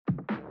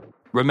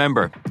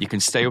Remember, you can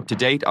stay up to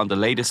date on the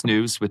latest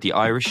news with the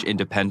Irish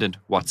Independent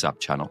WhatsApp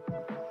channel.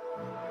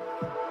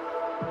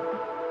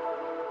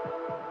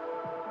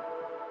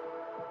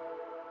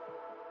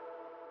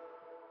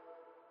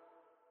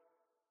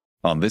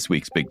 On this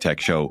week's Big Tech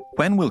Show,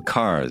 when will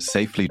cars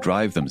safely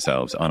drive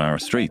themselves on our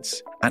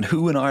streets? And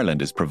who in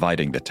Ireland is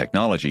providing the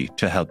technology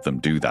to help them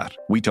do that?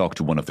 We talk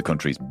to one of the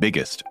country's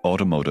biggest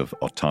automotive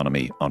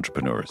autonomy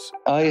entrepreneurs.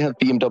 I have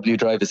BMW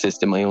Drive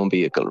Assist in my own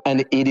vehicle,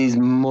 and it is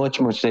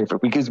much, much safer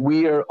because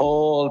we are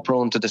all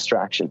prone to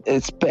distraction,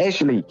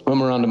 especially when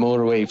we're on the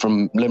motorway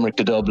from Limerick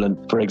to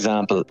Dublin, for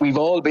example. We've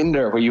all been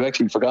there where you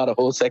actually forgot a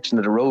whole section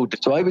of the road.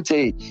 So I would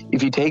say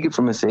if you take it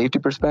from a safety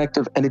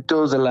perspective, and it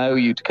does allow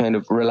you to kind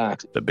of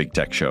relax. The Big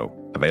Tech Show,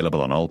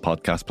 available on all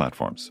podcast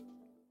platforms.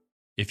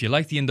 If you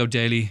like the Indo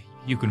Daily,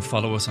 you can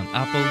follow us on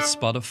Apple,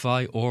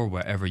 Spotify, or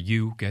wherever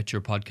you get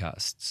your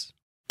podcasts.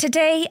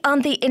 Today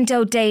on the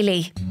Indo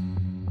Daily,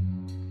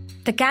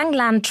 the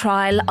Gangland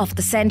Trial of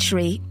the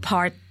Century,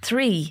 Part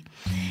 3.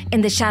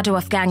 In the shadow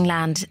of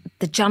Gangland,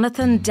 the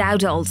Jonathan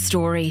Dowdall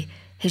story,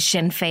 his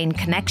Sinn Féin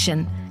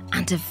connection,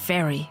 and a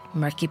very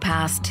murky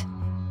past.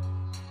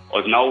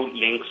 I've no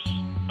links,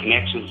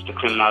 connections to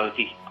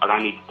criminality or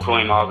any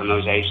crime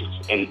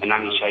organisations in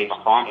any shape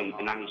or form.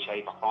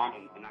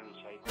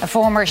 A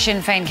former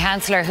Sinn Féin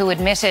councillor who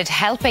admitted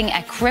helping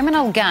a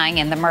criminal gang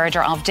in the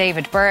murder of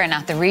David Byrne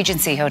at the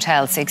Regency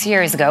Hotel 6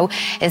 years ago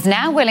is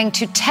now willing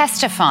to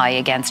testify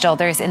against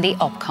others in the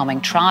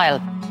upcoming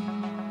trial.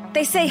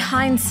 They say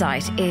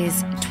hindsight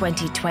is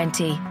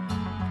 2020.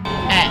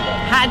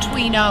 Had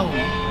we known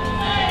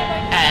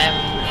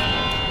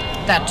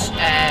that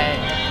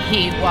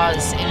he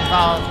was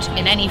involved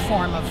in any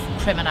form of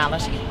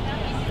criminality,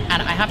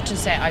 and I have to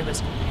say I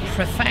was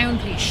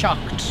profoundly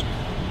shocked,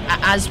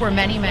 as were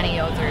many, many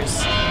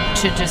others,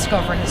 to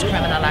discover his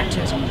criminal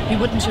activity. He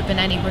wouldn't have been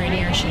anywhere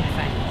near Sinn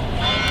Féin.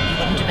 He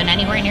wouldn't have been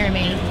anywhere near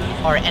me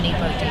or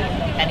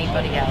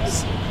anybody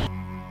else.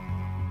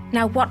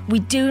 Now, what we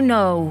do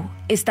know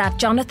is that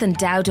Jonathan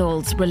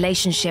Dowdall's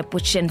relationship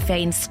with Sinn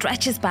Féin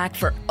stretches back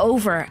for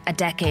over a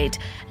decade,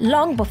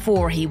 long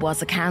before he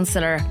was a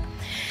councillor.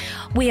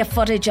 We have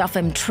footage of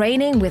him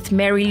training with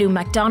Mary Lou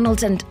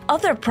MacDonald and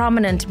other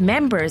prominent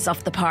members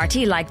of the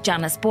party like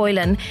Janice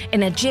Boylan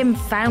in a gym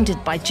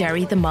founded by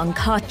Jerry the Monk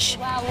Hutch.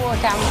 Well,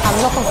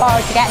 I'm looking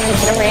forward to getting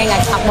into the ring.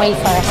 I can't wait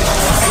for it.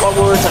 What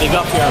words have you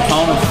got for your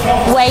opponent?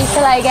 Wait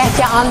till I get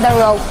you on the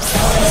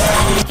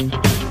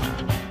ropes.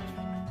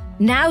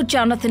 Now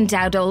Jonathan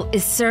Dowdall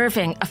is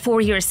serving a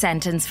 4-year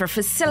sentence for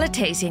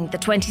facilitating the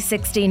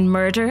 2016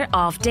 murder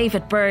of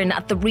David Byrne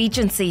at the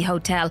Regency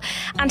Hotel,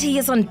 and he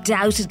is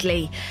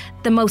undoubtedly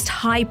the most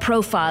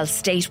high-profile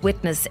state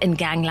witness in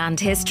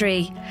gangland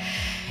history.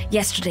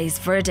 Yesterday's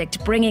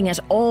verdict bringing it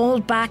all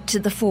back to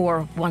the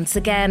fore once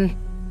again.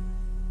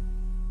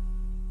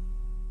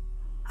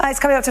 It's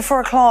coming up to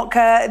 4 o'clock.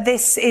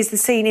 This is the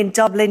scene in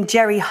Dublin.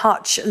 Jerry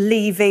Hutch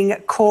leaving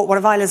court, one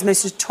of Ireland's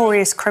most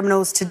notorious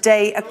criminals,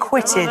 today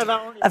acquitted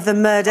of the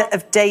murder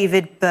of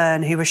David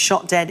Byrne, who was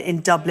shot dead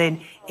in Dublin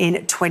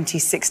in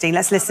 2016.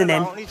 Let's listen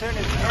in.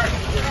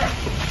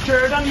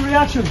 Jared, any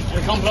reaction?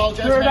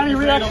 Jared, any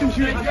reaction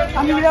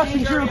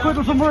to your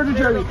acquittal for murder,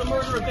 Jerry?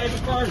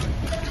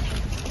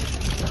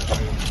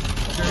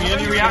 Jerry,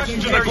 any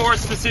reaction to the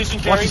court's decision,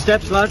 Jerry? Watch your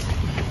steps, lads.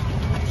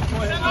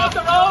 Off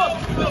the road!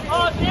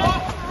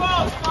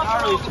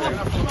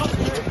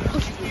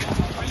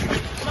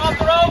 Off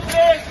the road,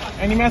 please!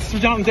 Any message for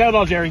Jonathan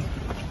Dowdall, Jerry?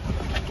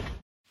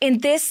 In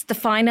this, the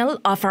final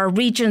of our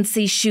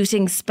Regency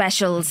shooting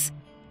specials,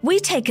 we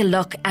take a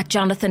look at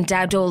Jonathan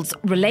Dowdall's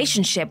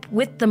relationship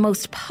with the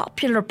most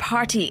popular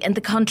party in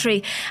the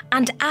country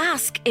and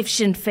ask if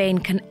Sinn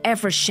Féin can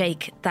ever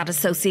shake that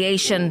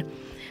association.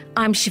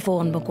 I'm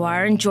Siobhan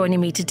Maguire, and joining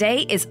me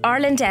today is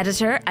Ireland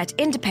editor at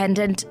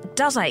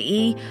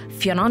independent.ie,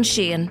 Fionn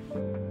Sheehan.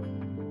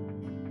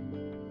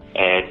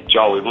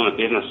 Joe, we run a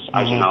business,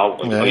 as you know.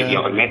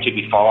 I met you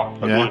before.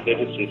 I've run a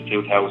business since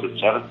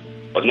 2007.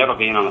 I've never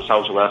been on a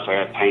social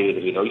welfare payment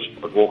in my life.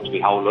 I've worked my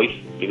whole life.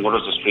 My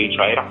mother's a street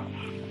trader.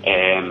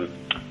 I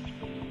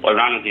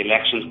ran in the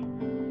election.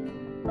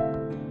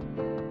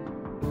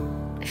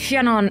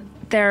 Fionn,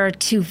 there are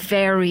two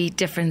very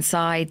different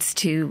sides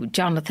to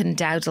Jonathan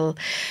Dowdall.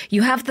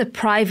 You have the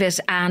private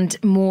and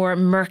more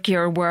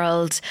murkier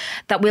world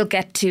that we'll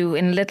get to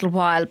in a little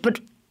while. But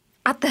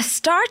at the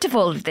start of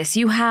all of this,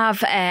 you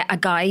have a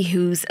guy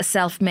who's a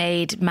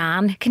self-made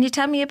man. Can you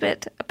tell me a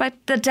bit about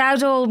the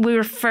Dowdall we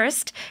were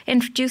first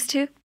introduced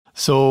to?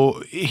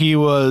 So he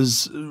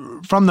was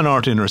from the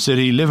North Inner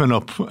City, living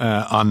up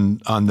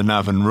on the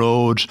Navan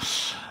Road.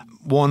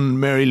 One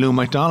Mary Lou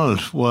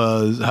MacDonald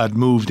had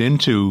moved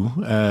into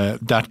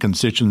that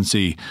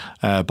constituency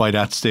by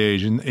that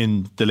stage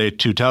in the late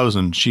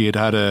 2000s. She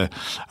had a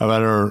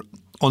rather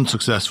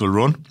unsuccessful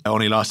run.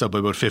 Only lost out by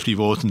about 50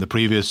 votes in the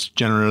previous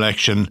general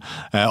election.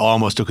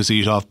 Almost took a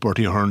seat off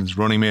Bertie Ahern's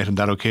running mate on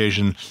that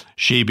occasion.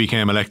 She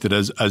became elected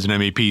as an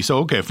MEP. So,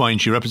 okay, fine,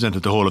 she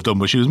represented the whole of Dublin,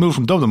 but she was moved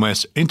from Dublin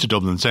West into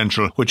Dublin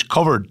Central, which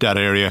covered that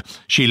area.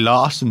 She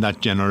lost in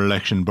that general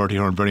election. Bertie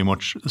Ahern very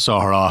much saw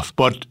her off.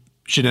 But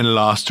she then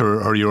lost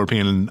her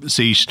European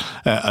seat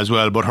as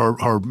well. But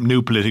her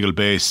new political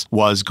base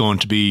was going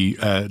to be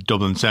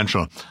Dublin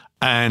Central.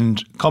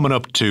 And coming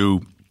up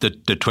to the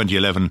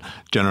 2011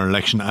 general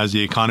election, as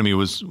the economy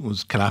was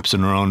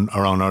collapsing around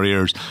our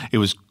ears, it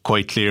was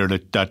quite clear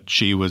that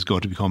she was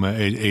going to become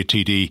a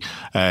TD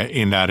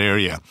in that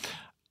area.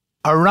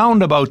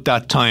 Around about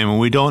that time, and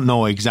we don't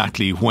know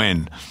exactly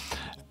when,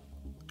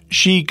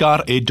 she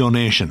got a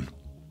donation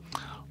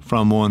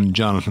from one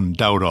Jonathan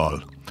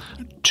Dowdall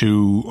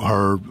to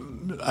her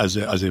as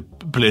a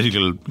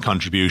political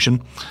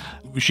contribution.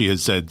 She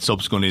has said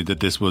subsequently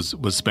that this was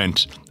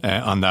spent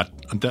on that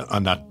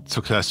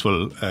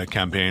successful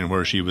campaign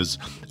where she was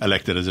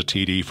elected as a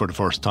TD for the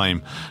first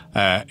time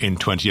in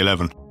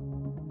 2011. So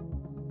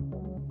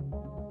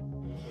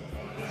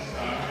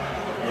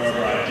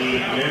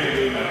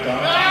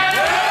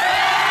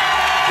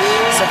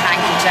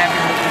thank you to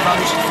everyone who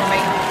voted for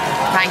me.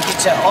 Thank you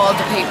to all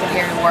the people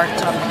here who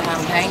worked on the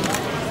campaign.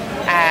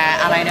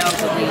 And I know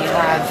that we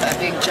have a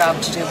big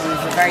job to do. We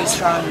have a very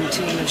strong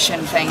team of Sinn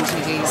Féin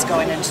TDs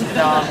going into the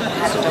Dáil,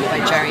 headed up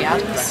by Gerry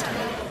Adams.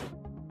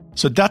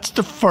 So that's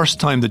the first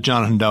time that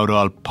Jonathan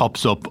Dowdall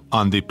pops up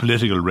on the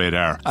political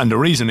radar. And the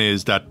reason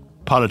is that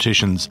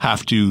politicians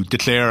have to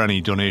declare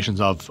any donations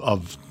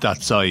of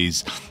that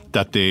size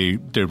that they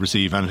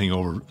receive. Anything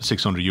over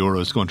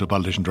 €600 going to a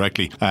politician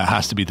directly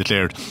has to be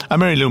declared.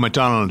 And Mary Lou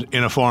MacDonald,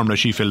 in a form that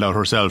she filled out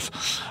herself,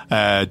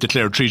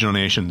 declared 3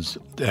 donations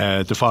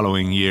the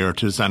following year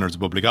to the Standards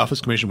of Public Office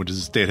Commission, which is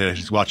a state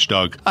ethics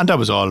watchdog, and that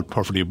was all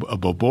perfectly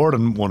above board.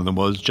 And one of them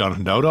was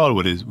Jonathan Dowdall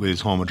with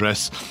his home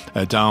address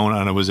down,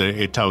 and it was a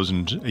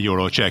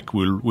 €8,000 cheque.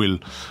 We'll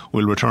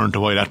return to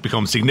why that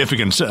becomes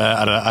significant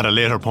at a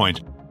later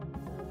point.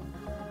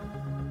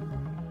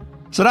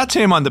 So that's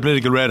him on the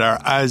political radar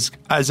as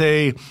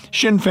a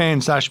Sinn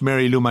Féin /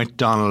 Mary Lou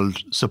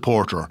MacDonald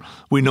supporter.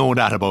 We know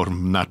that about him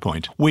from that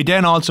point. We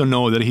then also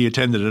know that he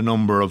attended a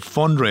number of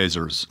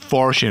fundraisers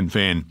for Sinn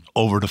Féin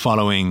over the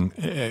following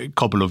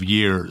couple of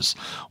years.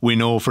 We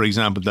know, for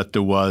example, that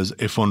there was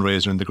a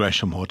fundraiser in the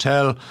Gresham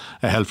Hotel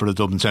held for the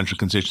Dublin Central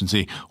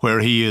constituency where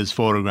he is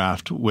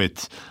photographed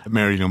with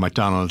Mary Lou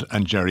MacDonald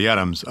and Gerry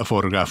Adams, a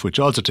photograph which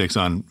also takes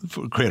on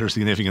greater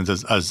significance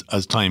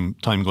as time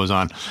goes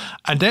on.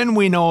 And then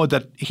we know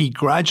that he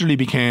gradually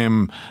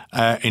became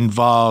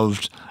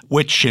involved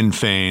with Sinn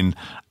Féin,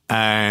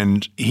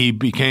 and he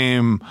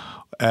became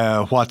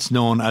what's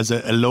known as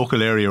a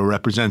local area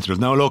representative.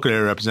 Now, a local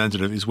area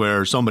representative is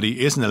where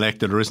somebody isn't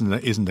elected or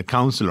isn't a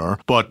councillor,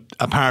 but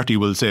a party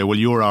will say, well,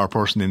 you're our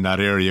person in that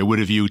area, with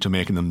a view to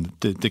making them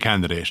the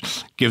candidate.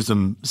 Gives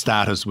them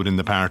status within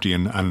the party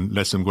and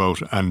lets them go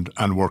out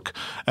and work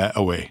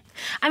away.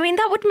 I mean,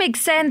 that would make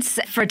sense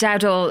for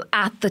Dowdall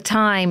at the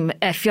time,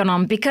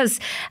 Fionn, because,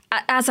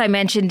 as I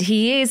mentioned,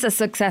 he is a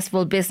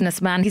successful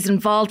businessman. He's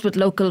involved with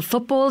local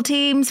football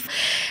teams.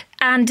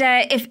 And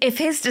if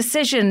his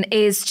decision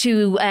is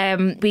to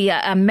be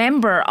a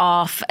member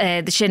of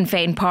the Sinn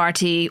Féin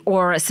party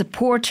or a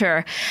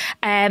supporter,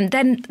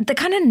 then the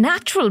kind of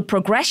natural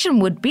progression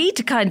would be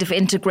to kind of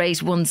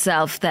integrate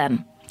oneself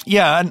then.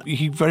 Yeah, and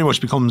he very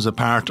much becomes a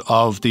part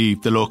of the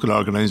local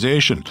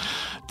organisation.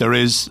 There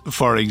is,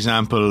 for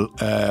example,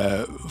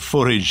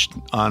 footage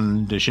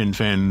on the Sinn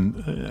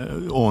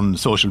Féin own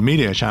social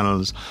media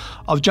channels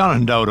of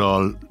Jonathan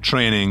Dowdall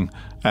training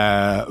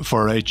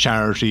for a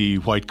charity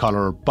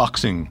white-collar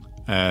boxing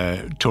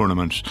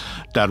tournament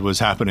that was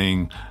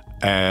happening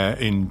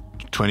in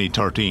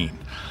 2013.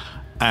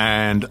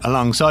 And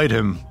alongside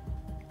him,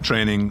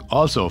 training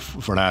also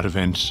for that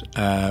event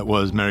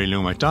was Mary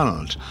Lou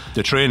MacDonald.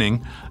 The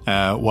training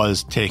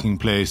was taking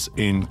place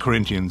in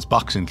Corinthians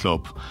Boxing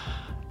Club.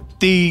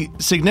 The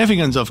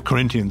significance of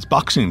Corinthians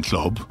Boxing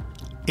Club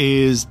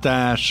is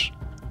that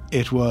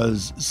it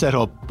was set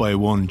up by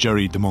one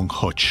Jerry the Monk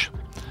Hutch.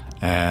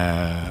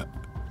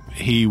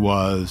 He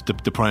was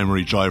the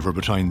primary driver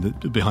behind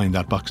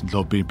that boxing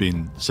club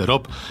being set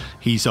up.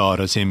 He saw it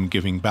as him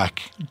giving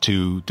back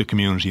to the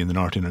community in the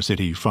North Inner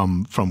City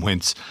from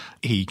whence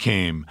he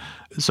came.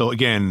 So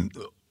again,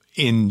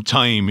 in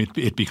time,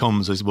 it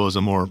becomes, I suppose,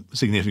 a more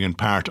significant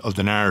part of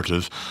the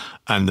narrative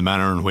and the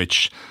manner in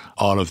which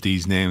all of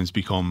these names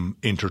become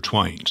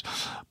intertwined.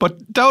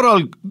 But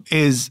Dowdall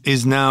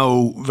is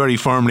now very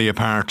firmly a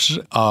part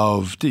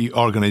of the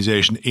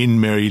organisation in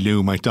Mary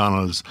Lou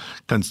MacDonald's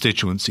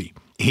constituency.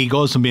 He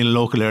goes from being a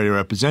local area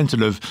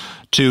representative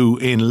to,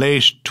 in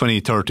late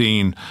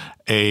 2013,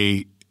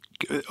 a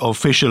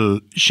official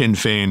Sinn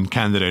Féin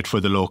candidate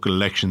for the local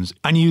elections.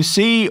 And you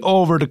see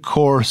over the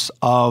course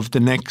of the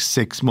next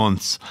 6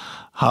 months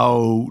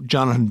how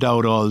Jonathan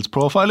Dowdall's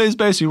profile is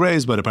basically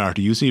raised by the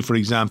party. You see, for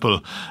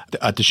example,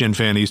 at the Sinn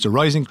Féin Easter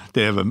Rising,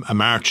 they have a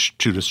march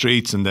through the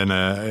streets and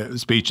then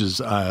speeches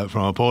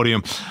from a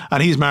podium.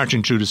 And he's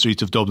marching through the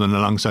streets of Dublin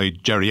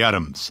alongside Gerry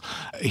Adams.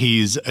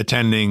 He's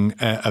attending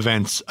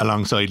events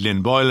alongside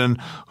Lynn Boylan,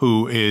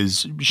 who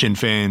is Sinn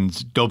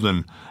Féin's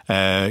Dublin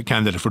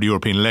candidate for the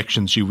European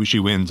elections. She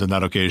wins on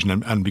that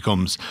occasion and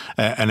becomes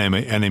an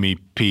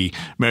MEP.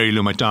 Mary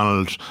Lou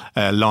McDonald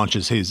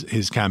launches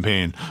his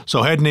campaign.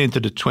 So heading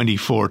into the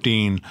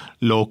 2014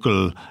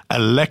 local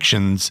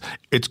elections,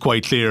 it's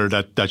quite clear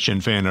that Sinn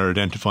Féin are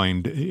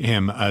identifying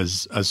him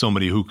as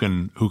somebody who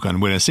can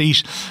win a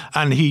seat,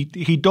 and he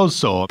does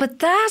so. But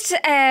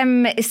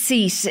that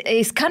seat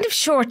is kind of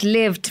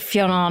short-lived,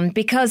 Fionn,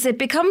 because it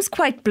becomes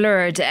quite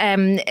blurred.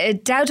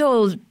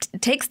 Dowdall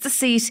takes the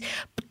seat,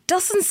 but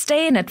doesn't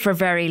stay in it for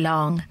very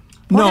long.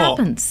 What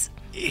happens?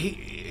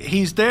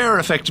 He's there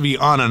effectively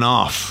on and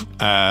off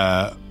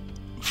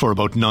for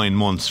about 9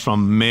 months,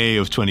 from May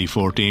of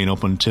 2014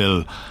 up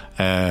until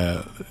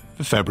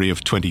February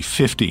of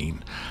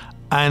 2015.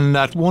 And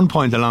at one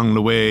point along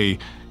the way,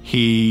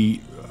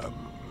 he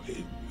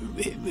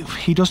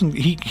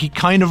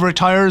kind of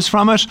retires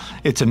from it.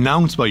 It's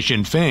announced by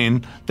Sinn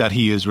Féin that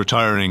he is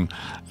retiring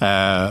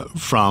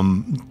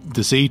from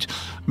the seat.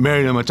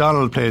 Mary Lou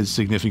McDonald pays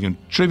significant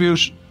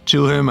tribute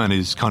to him and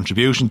his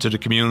contribution to the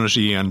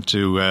community and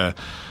to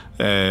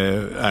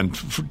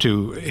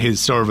his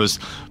service.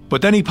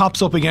 But then he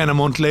pops up again a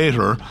month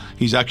later.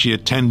 He's actually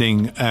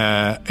attending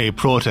a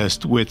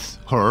protest with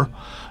her,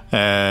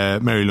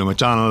 Mary Lou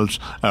McDonald,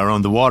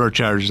 around the water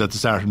charges at the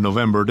start of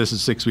November. This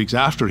is 6 weeks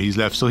after he's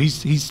left. So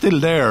he's still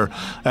there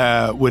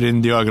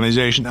within the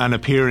organisation and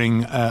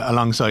appearing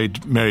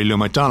alongside Mary Lou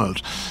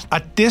McDonald.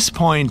 At this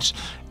point,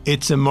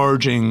 it's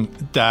emerging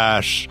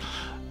that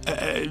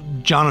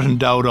Jonathan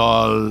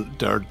Dowdall,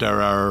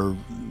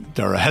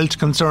 there are health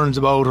concerns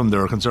about him.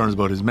 There are concerns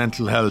about his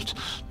mental health,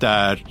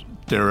 that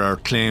there are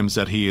claims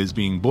that he is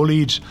being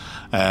bullied,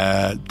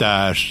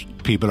 that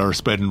people are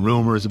spreading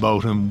rumours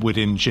about him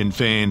within Sinn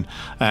Féin,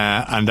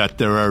 and that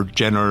there are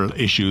general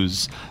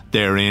issues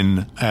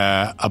therein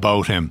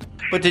about him.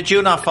 But did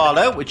you not fall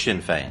out with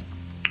Sinn Féin?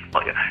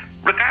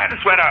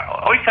 Regardless whether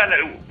I fell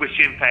out with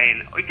Sinn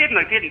Féin, I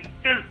didn't.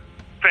 Still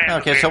friends.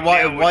 Okay, so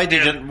why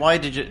did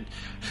you?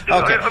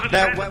 Okay,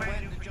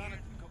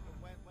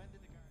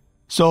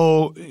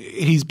 So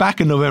he's back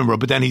in November,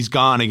 but then he's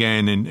gone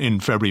again in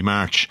February,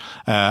 March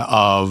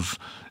of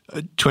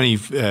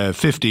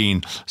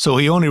 2015. So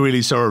he only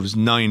really serves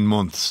 9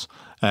 months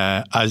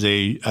as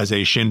a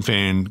Sinn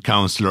Féin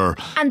councillor.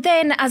 And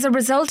then, as a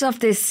result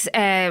of this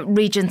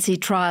Regency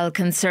trial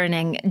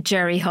concerning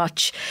Gerry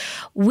Hutch,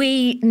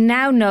 we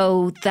now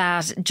know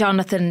that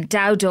Jonathan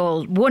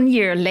Dowdall, 1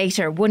 year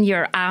later, 1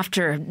 year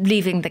after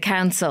leaving the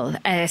council,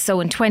 so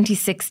in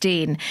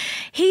 2016,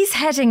 he's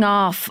heading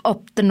off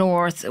up the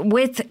north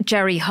with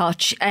Gerry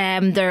Hutch.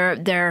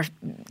 They're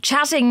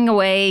chatting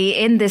away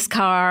in this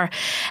car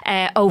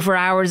over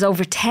hours,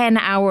 over 10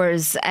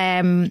 hours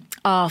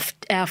of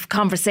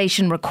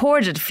conversation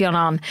recorded,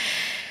 Fionn.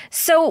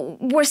 So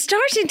we're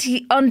starting to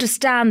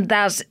understand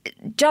that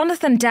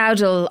Jonathan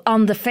Dowdall,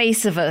 on the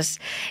face of it,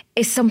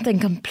 is something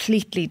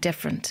completely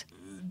different.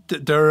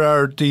 There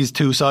are these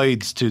two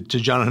sides to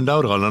Jonathan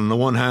Dowdall. On the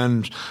one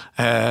hand,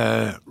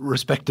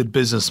 respected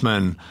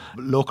businessman,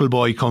 local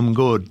boy come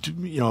good,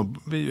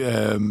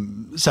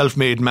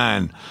 self-made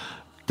man,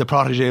 the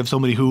protege of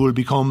somebody who will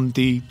become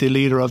the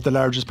leader of the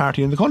largest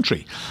party in the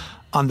country.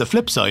 On the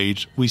flip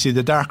side, we see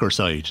the darker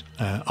side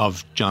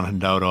of Jonathan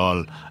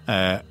Dowdall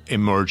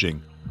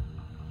emerging.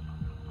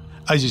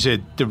 As you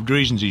said, the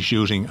Regency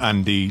shooting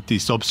and the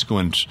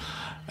subsequent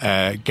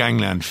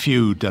gangland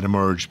feud that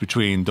emerged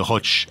between the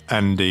Hutch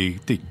and the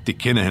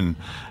Kinahan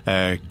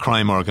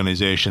crime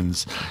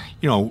organisations,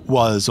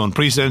 was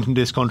unprecedented in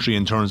this country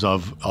in terms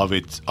of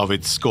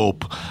its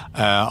scope,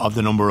 of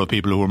the number of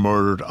people who were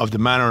murdered, of the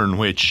manner in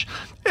which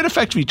it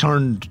effectively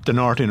turned the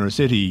North Inner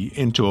City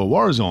into a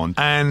war zone.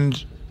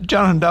 And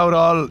Jonathan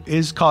Dowdall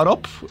is caught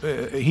up.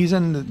 He's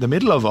in the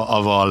middle of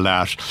all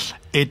that.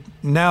 It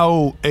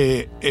now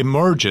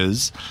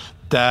emerges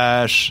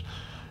that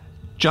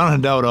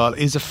Jonathan Dowdall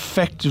is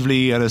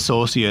effectively an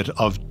associate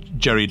of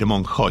Gerry de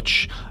Monk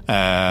Hutch,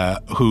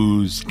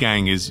 whose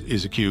gang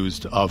is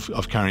accused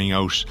of carrying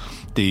out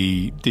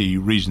the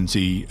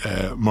Regency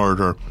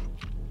murder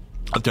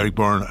of Derek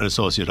Byrne, an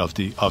associate of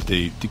the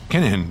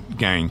Kinahan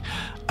gang.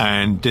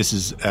 And this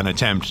is an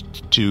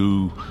attempt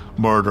to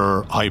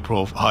murder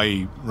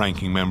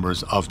high-ranking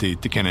members of the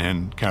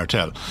Kinahan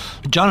cartel.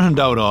 Jonathan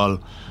Dowdall,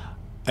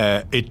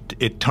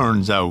 it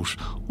turns out,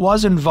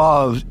 was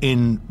involved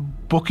in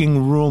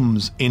booking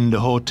rooms in the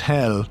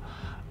hotel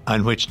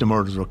in which the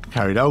murders were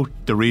carried out,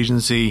 the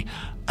Regency,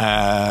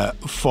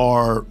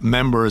 for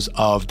members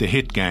of the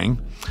Hit gang,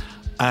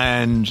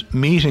 and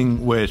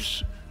meeting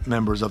with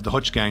members of the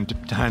Hutch gang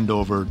to hand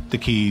over the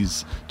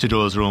keys to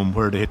those rooms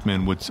where the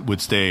hitmen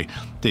would stay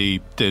the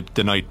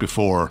night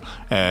before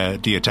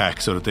the attack,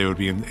 so that they would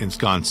be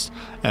ensconced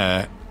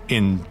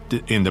in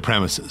the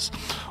premises.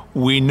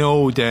 We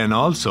know then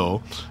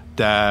also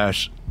that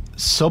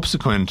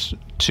subsequent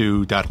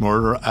to that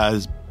murder,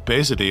 as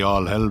basically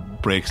all hell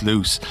breaks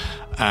loose,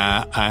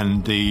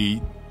 and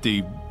the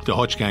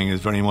Hutch gang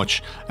is very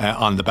much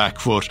on the back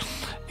foot,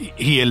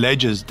 he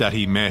alleges that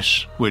he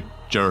met with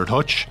Gerard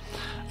Hutch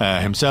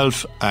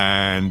himself,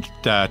 and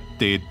that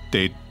they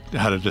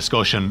had a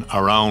discussion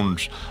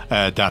around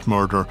that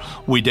murder.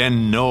 We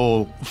then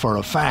know for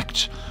a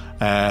fact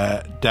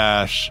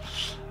that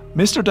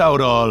Mr.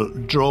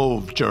 Dowdall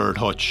drove Gerard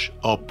Hutch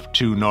up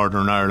to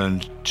Northern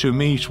Ireland to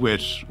meet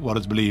with what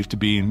is believed to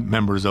be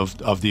members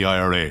of the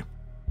IRA.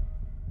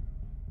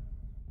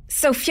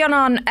 So,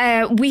 Fionn,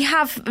 we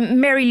have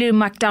Mary Lou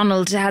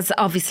MacDonald has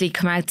obviously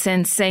come out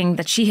since saying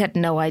that she had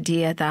no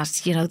idea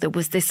that, you know, there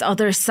was this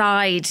other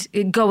side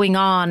going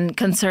on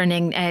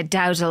concerning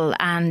Dowdall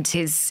and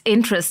his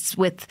interests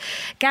with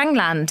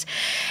Gangland.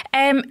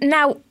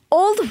 Now,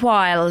 all the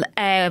while,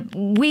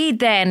 we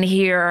then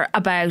hear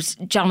about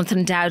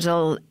Jonathan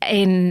Dowdall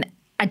in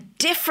a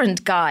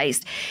different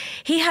guise.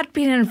 He had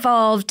been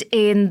involved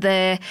in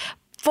the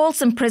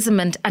false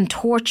imprisonment and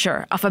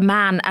torture of a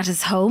man at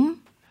his home.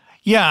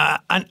 Yeah,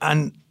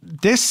 and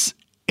this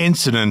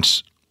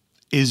incident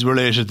is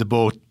related to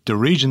both the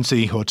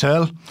Regency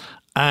Hotel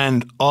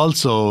and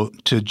also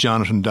to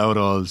Jonathan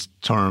Dowdall's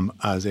term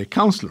as a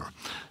councillor.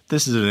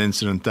 This is an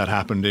incident that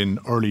happened in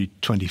early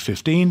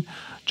 2015.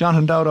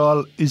 Jonathan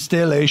Dowdall is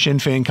still a Sinn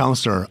Féin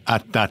councillor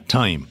at that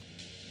time.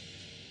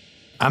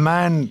 A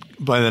man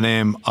by the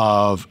name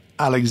of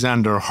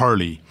Alexander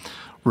Hurley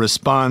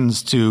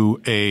responds to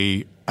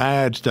a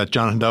ad that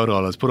Jonathan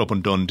Dowdall has put up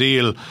on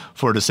Dundee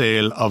for the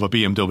sale of a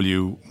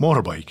BMW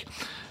motorbike.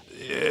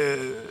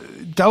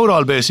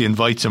 Dowdall basically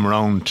invites him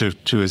around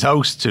to his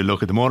house to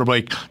look at the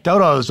motorbike.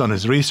 Dowdall has done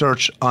his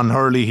research on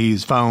Hurley.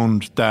 He's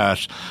found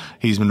that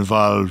he's been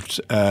involved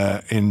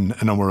in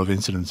a number of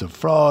incidents of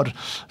fraud.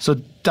 So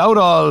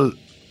Dowdall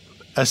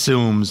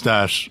assumes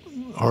that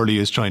Hurley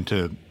is trying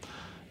to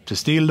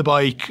steal the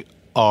bike,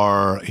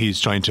 or he's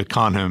trying to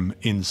con him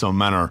in some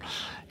manner.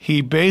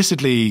 He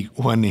basically,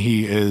 when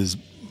he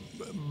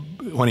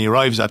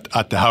arrives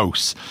at the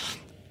house,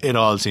 it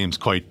all seems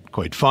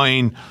quite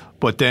fine.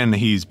 But then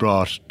he's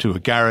brought to a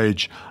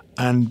garage,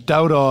 and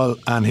Dowdall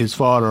and his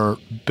father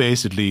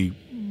basically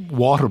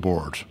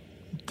waterboard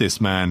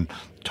this man,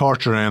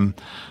 torture him,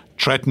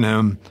 threaten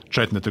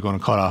that they're going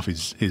to cut off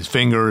his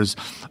fingers.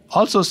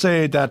 Also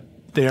say that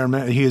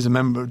he is a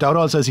member.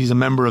 Dowdall says he's a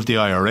member of the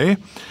IRA,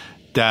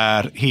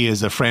 that he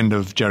is a friend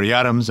of Gerry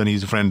Adams and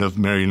he's a friend of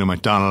Mary Lou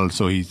MacDonald,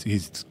 so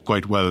he's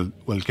quite well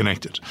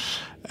connected.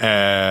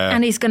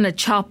 And he's going to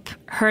chop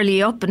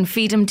Hurley up and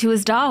feed him to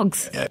his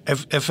dogs.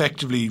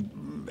 Effectively,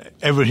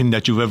 everything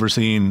that you've ever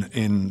seen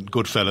in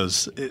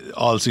Goodfellas, it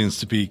all seems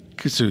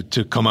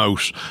to come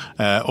out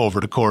over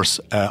the course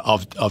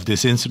of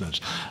this incident.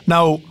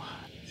 Now,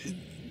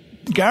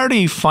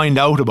 Gardaí find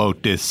out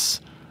about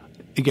this,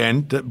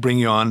 again, to bring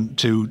you on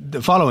to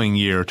the following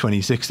year,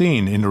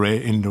 2016,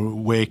 in the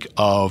wake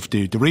of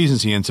the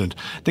Regency incident.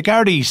 The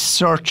Gardaí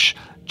search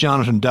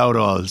Jonathan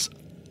Dowdall's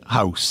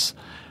house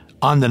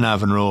on the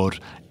Navan Road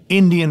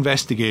in the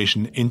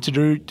investigation into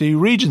the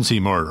Regency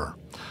murder.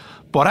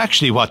 But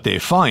actually what they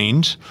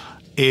find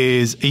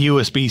is a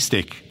USB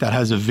stick that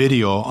has a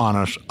video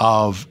on it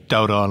of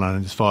Dowdall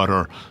and his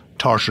father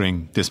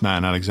torturing this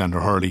man, Alexander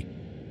Hurley.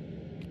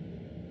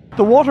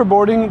 The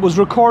waterboarding was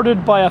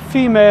recorded by a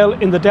female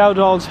in the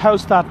Dowdall's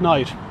house that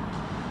night,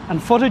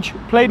 and footage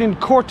played in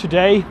court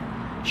today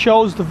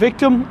shows the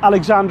victim,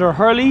 Alexander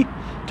Hurley,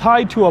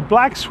 tied to a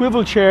black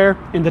swivel chair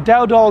in the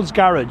Dowdall's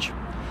garage,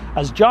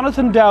 as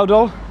Jonathan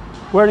Dowdall,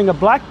 wearing a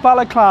black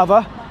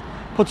balaclava,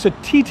 puts a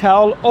tea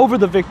towel over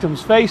the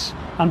victim's face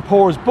and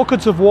pours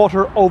buckets of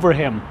water over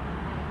him.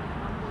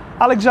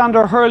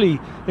 Alexander Hurley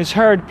is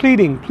heard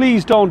pleading,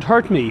 "Please don't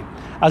hurt me,"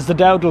 as the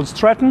Dowdalls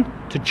threaten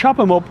to chop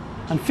him up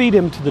and feed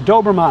him to the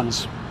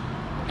Dobermans.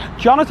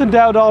 Jonathan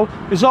Dowdall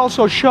is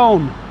also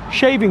shown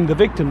shaving the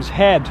victim's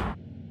head.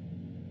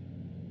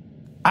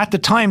 At the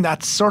time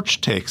that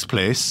search takes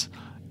place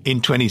in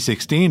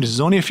 2016, this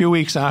is only a few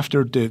weeks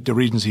after the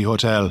Regency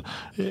Hotel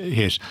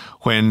hit,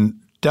 when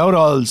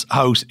Dowdall's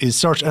house is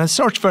searched, and it's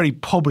searched very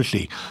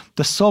publicly.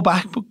 The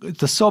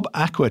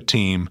sub-aqua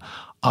team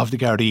of the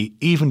Gardaí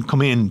even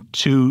come in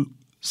to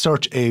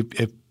search a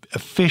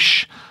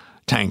fish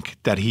tank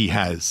that he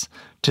has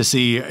to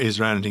see is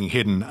there anything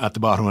hidden at the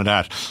bottom of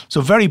that.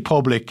 So very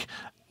public,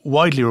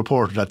 widely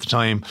reported at the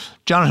time.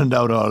 Jonathan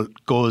Dowdall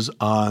goes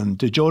on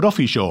the Joe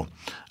Duffy show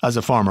as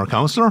a former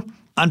councillor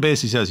and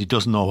basically says he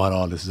doesn't know what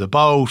all this is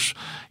about.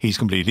 He's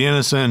completely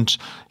innocent.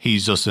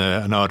 He's just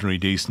an ordinary,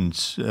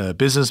 decent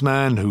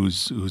businessman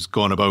who's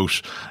going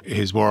about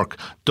his work,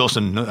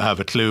 doesn't have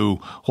a clue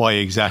why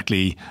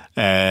exactly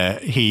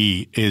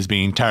he is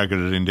being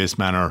targeted in this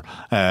manner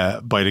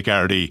by the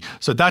Gardaí.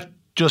 So that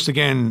just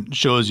again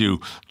shows you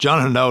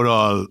Jonathan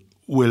Dowdall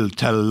will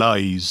tell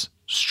lies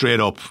straight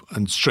up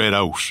and straight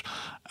out.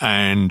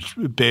 And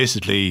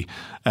basically,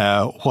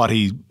 what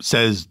he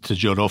says to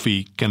Joe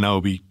Duffy can now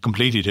be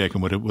completely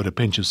taken with a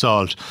pinch of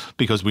salt,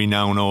 because we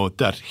now know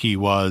that he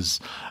was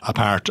a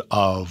part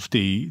of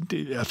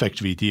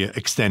effectively the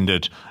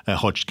extended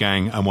Hutch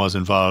gang and was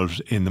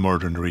involved in the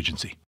murder in the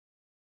Regency.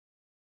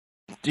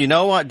 Do you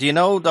know what? Do you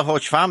know the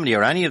Hutch family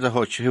or any of the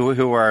Hutch who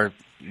are,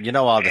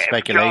 all the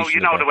speculation? You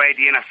know the way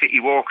the inner city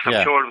works.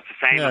 I'm sure it was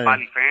the same in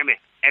Ballyfermot.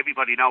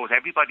 Everybody knows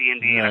everybody in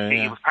the inner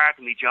city. It was part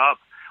of my job.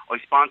 I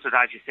sponsored,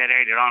 as you said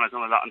earlier on, I've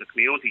done a lot in the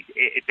community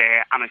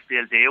there, and I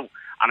still do.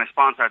 And I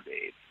sponsored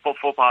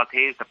football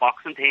teams, the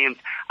boxing teams,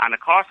 and of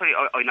course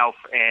I know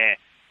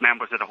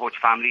members of the Hutch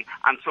family,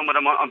 and some of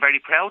them I'm very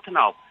proud to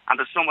know, and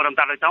there's some of them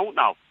that I don't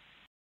know.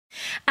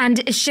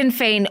 And is Sinn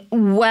Féin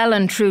well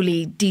and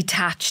truly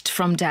detached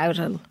from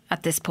Dowdall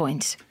at this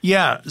point?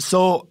 Yeah,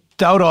 so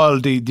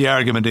Dowdall, the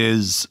argument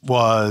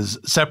was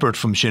separate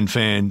from Sinn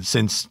Féin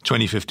since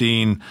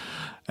 2015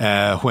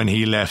 when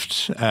he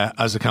left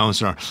as a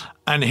councillor.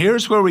 And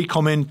here's where we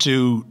come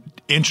into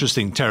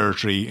interesting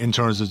territory in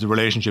terms of the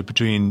relationship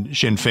between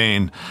Sinn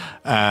Féin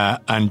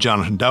and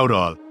Jonathan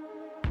Dowdall.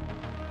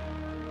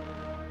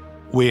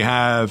 We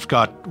have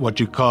got what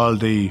you call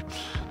the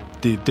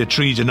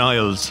three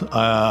denials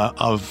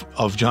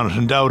of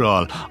Jonathan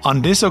Dowdall.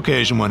 On this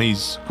occasion, when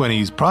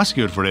he's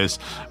prosecuted for this,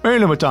 Mary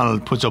Lou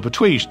McDonald puts up a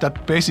tweet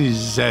that basically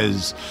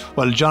says,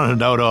 well, Jonathan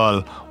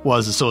Dowdall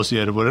was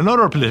associated with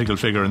another political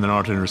figure in the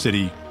North Inner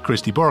City,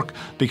 Christy Burke,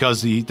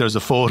 because there's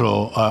a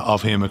photo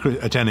of him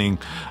attending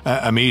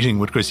a meeting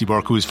with Christy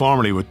Burke, who is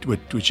formerly with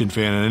Sinn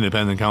Féin, an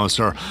independent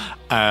councillor,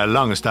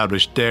 long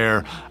established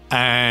there,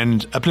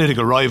 and a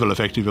political rival,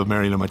 effectively, of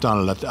Mary Lou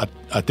McDonald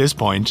at this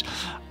point.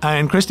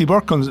 And Christy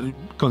Burke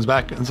comes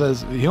back and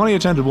says, he only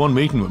attended one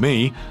meeting with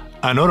me.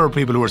 And other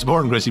people who are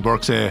supporting Christy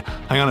Burke say,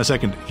 hang on a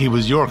second, he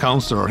was your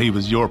councillor, he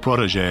was your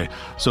protege,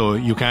 so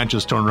you can't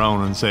just turn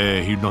around and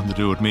say he'd nothing to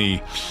do with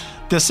me.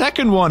 The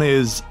second one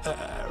is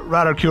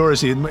rather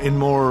curious in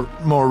more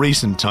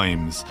recent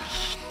times.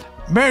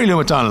 Mary Lou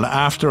McDonald,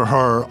 after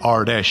her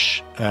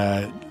Ardèche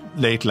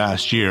late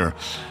last year,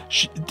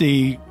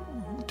 the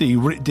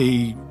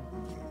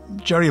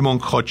Jerry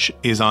Monk Hutch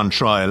is on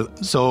trial,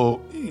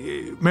 so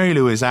Mary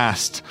Lou is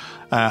asked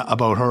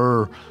about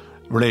her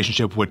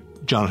relationship with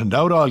Jonathan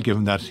Dowdall,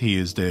 given that he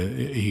is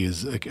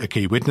a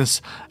key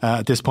witness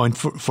at this point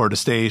for the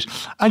state,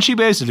 and she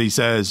basically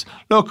says,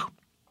 look,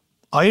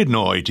 I had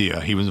no idea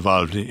he was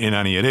involved in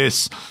any of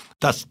this.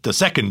 That's the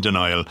second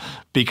denial,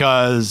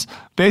 because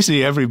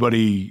basically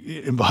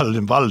everybody involved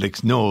in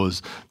politics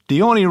knows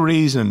the only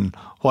reason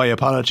why a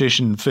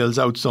politician fills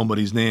out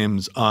somebody's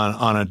names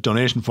on a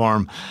donation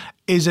form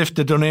is if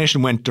the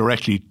donation went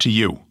directly to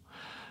you.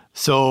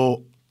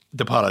 So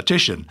the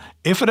politician,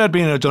 if it had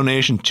been a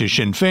donation to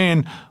Sinn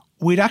Féin,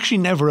 we'd actually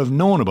never have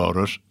known about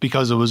it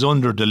because it was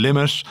under the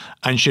limit,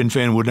 and Sinn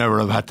Féin would never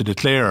have had to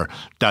declare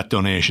that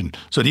donation.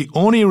 So the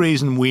only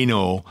reason we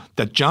know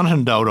that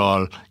Jonathan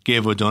Dowdall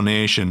gave a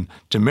donation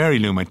to Mary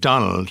Lou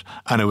McDonald,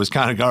 and it was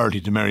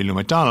categorically to Mary Lou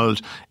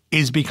McDonald,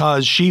 is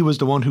because she was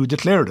the one who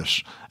declared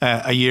it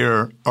a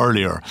year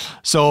earlier.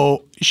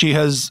 So she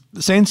has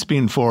since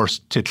been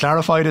forced to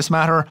clarify this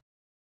matter.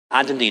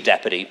 And indeed,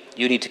 Deputy,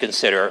 you need to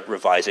consider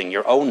revising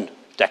your own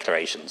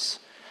declarations.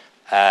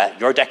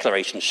 Your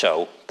declarations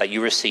show that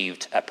you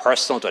received a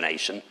personal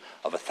donation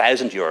of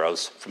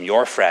 €1,000 from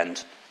your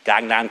friend,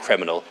 gangland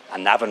criminal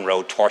and Navan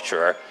Road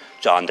torturer,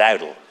 John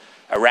Dowdall.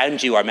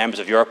 Around you are members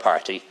of your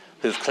party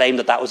who've claimed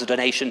that that was a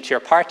donation to your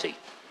party.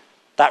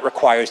 That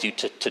requires you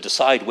to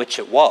decide which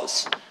it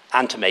was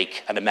and to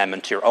make an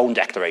amendment to your own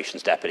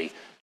declarations, Deputy.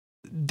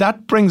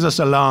 That brings us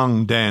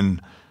along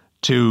then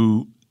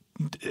to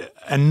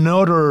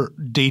another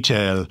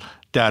detail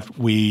that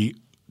we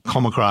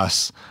come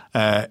across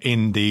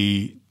in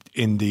the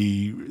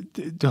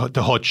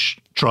Hutch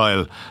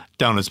trial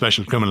down at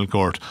Special Criminal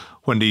Court,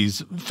 when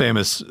these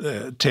famous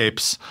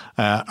tapes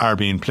are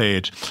being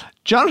played.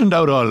 Jonathan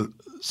Dowdall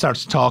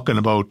starts talking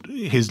about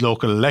his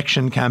local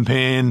election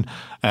campaign,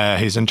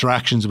 his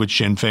interactions with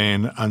Sinn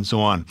Féin and so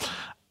on.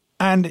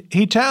 And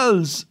he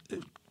tells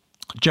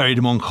Jerry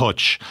de Monk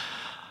Hutch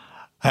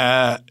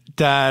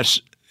that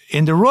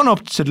in the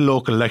run-up to the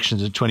local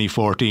elections in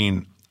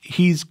 2014,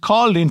 he's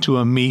called into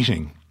a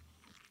meeting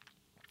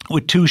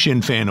with two Sinn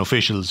Féin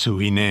officials who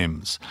he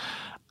names.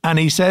 And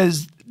he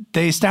says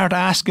they start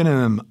asking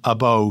him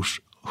about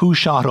who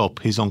shot up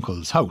his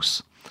uncle's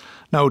house.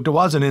 Now, there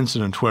was an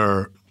incident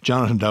where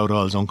Jonathan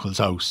Dowdall's uncle's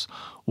house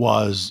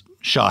was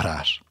shot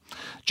at.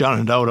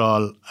 Jonathan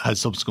Dowdall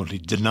has subsequently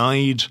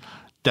denied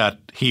that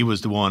he was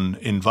the one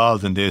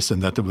involved in this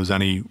and that there was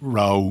any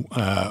row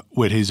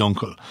with his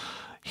uncle.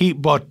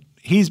 But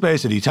he's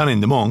basically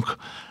telling the monk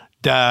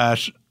that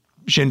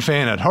Sinn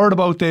Féin had heard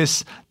about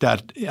this,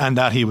 and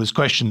that he was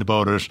questioned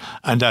about it,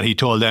 and that he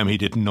told them he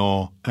didn't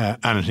know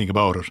anything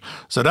about it.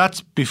 So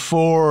that's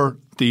before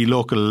the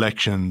local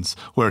elections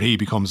where he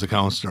becomes a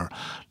councillor.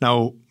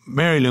 Now,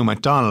 Mary Lou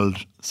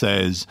McDonald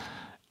says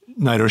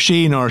neither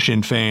she nor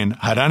Sinn Féin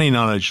had any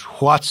knowledge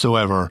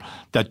whatsoever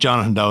that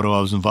Jonathan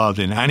Dowdall was involved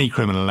in any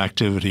criminal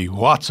activity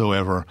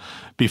whatsoever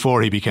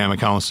before he became a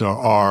councillor,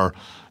 or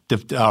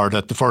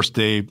that the first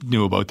they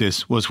knew about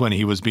this was when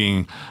he was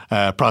being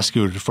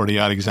prosecuted for the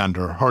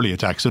Alexander Hurley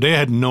attack. So they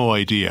had no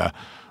idea.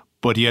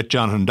 But yet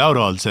Jonathan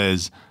Dowdall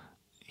says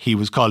he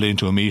was called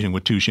into a meeting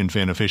with two Sinn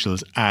Féin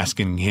officials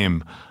asking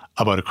him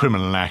about a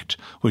criminal act,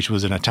 which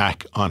was an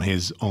attack on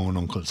his own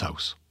uncle's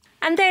house.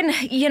 And then,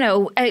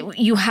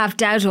 you have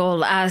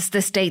Dowdall as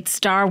the state's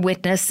star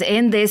witness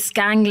in this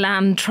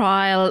Gangland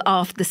Trial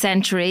of the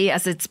century,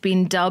 as it's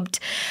been dubbed.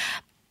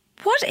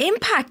 What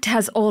impact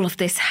has all of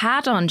this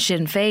had on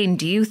Sinn Féin,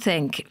 do you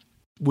think?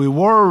 We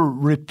were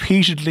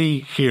repeatedly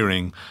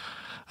hearing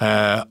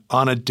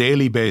on a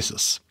daily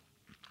basis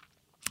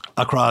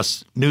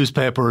across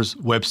newspapers,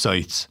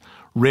 websites,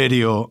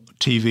 radio,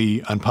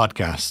 TV and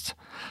podcasts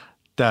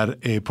that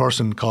a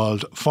person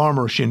called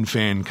former Sinn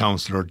Féin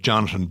councillor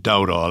Jonathan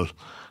Dowdall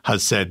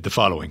has said the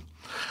following.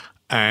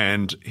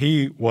 And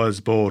he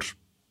was both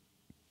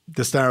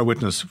the star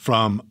witness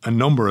from a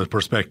number of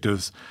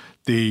perspectives.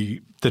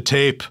 The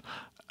tape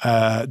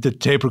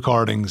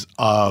recordings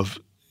of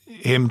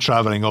him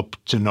travelling up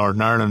to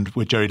Northern Ireland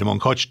with Jerry de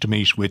Moncouch to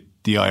meet with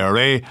the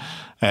IRA.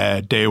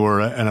 They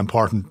were an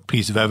important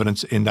piece of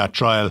evidence in that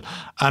trial.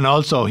 And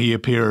also he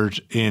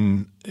appeared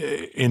in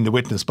the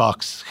witness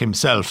box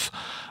himself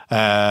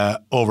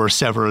over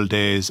several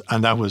days,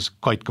 and that was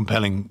quite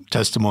compelling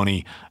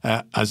testimony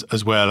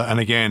as well. And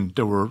again,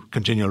 there were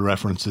continual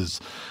references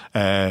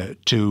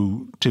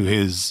to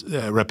his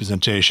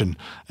representation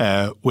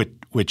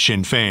with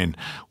Sinn Féin.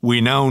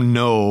 We now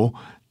know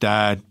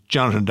that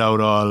Jonathan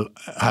Dowdall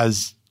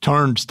has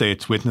turned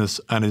state's witness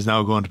and is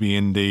now going to be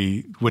in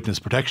the witness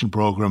protection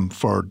programme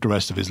for the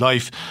rest of his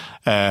life,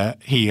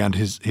 he and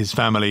his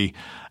family.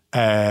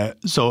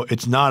 So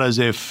it's not as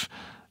if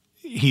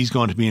he's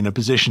going to be in a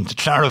position to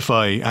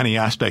clarify any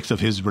aspects of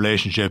his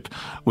relationship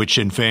with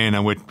Sinn Féin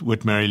and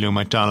with Mary Lou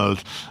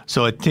MacDonald.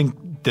 So I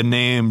think the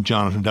name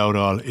Jonathan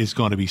Dowdall is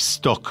going to be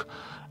stuck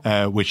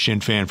with Sinn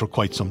Féin for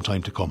quite some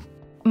time to come.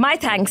 My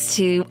thanks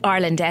to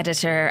Ireland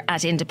editor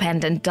at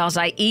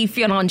independent.ie,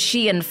 Fionn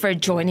Sheehan, for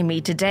joining me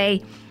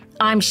today.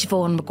 I'm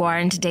Siobhan Maguire,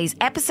 and today's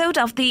episode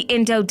of the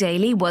Indo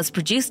Daily was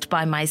produced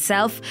by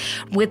myself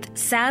with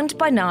sound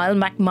by Niall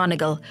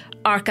McMonigal.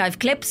 Archive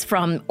clips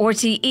from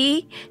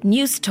RTE,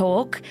 News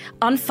Talk,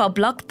 On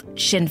Phoblacht,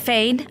 Sinn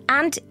Féin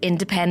and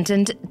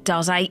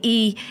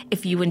independent.ie.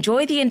 If you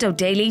enjoy the Indo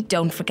Daily,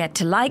 don't forget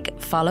to like,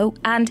 follow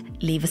and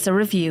leave us a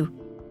review.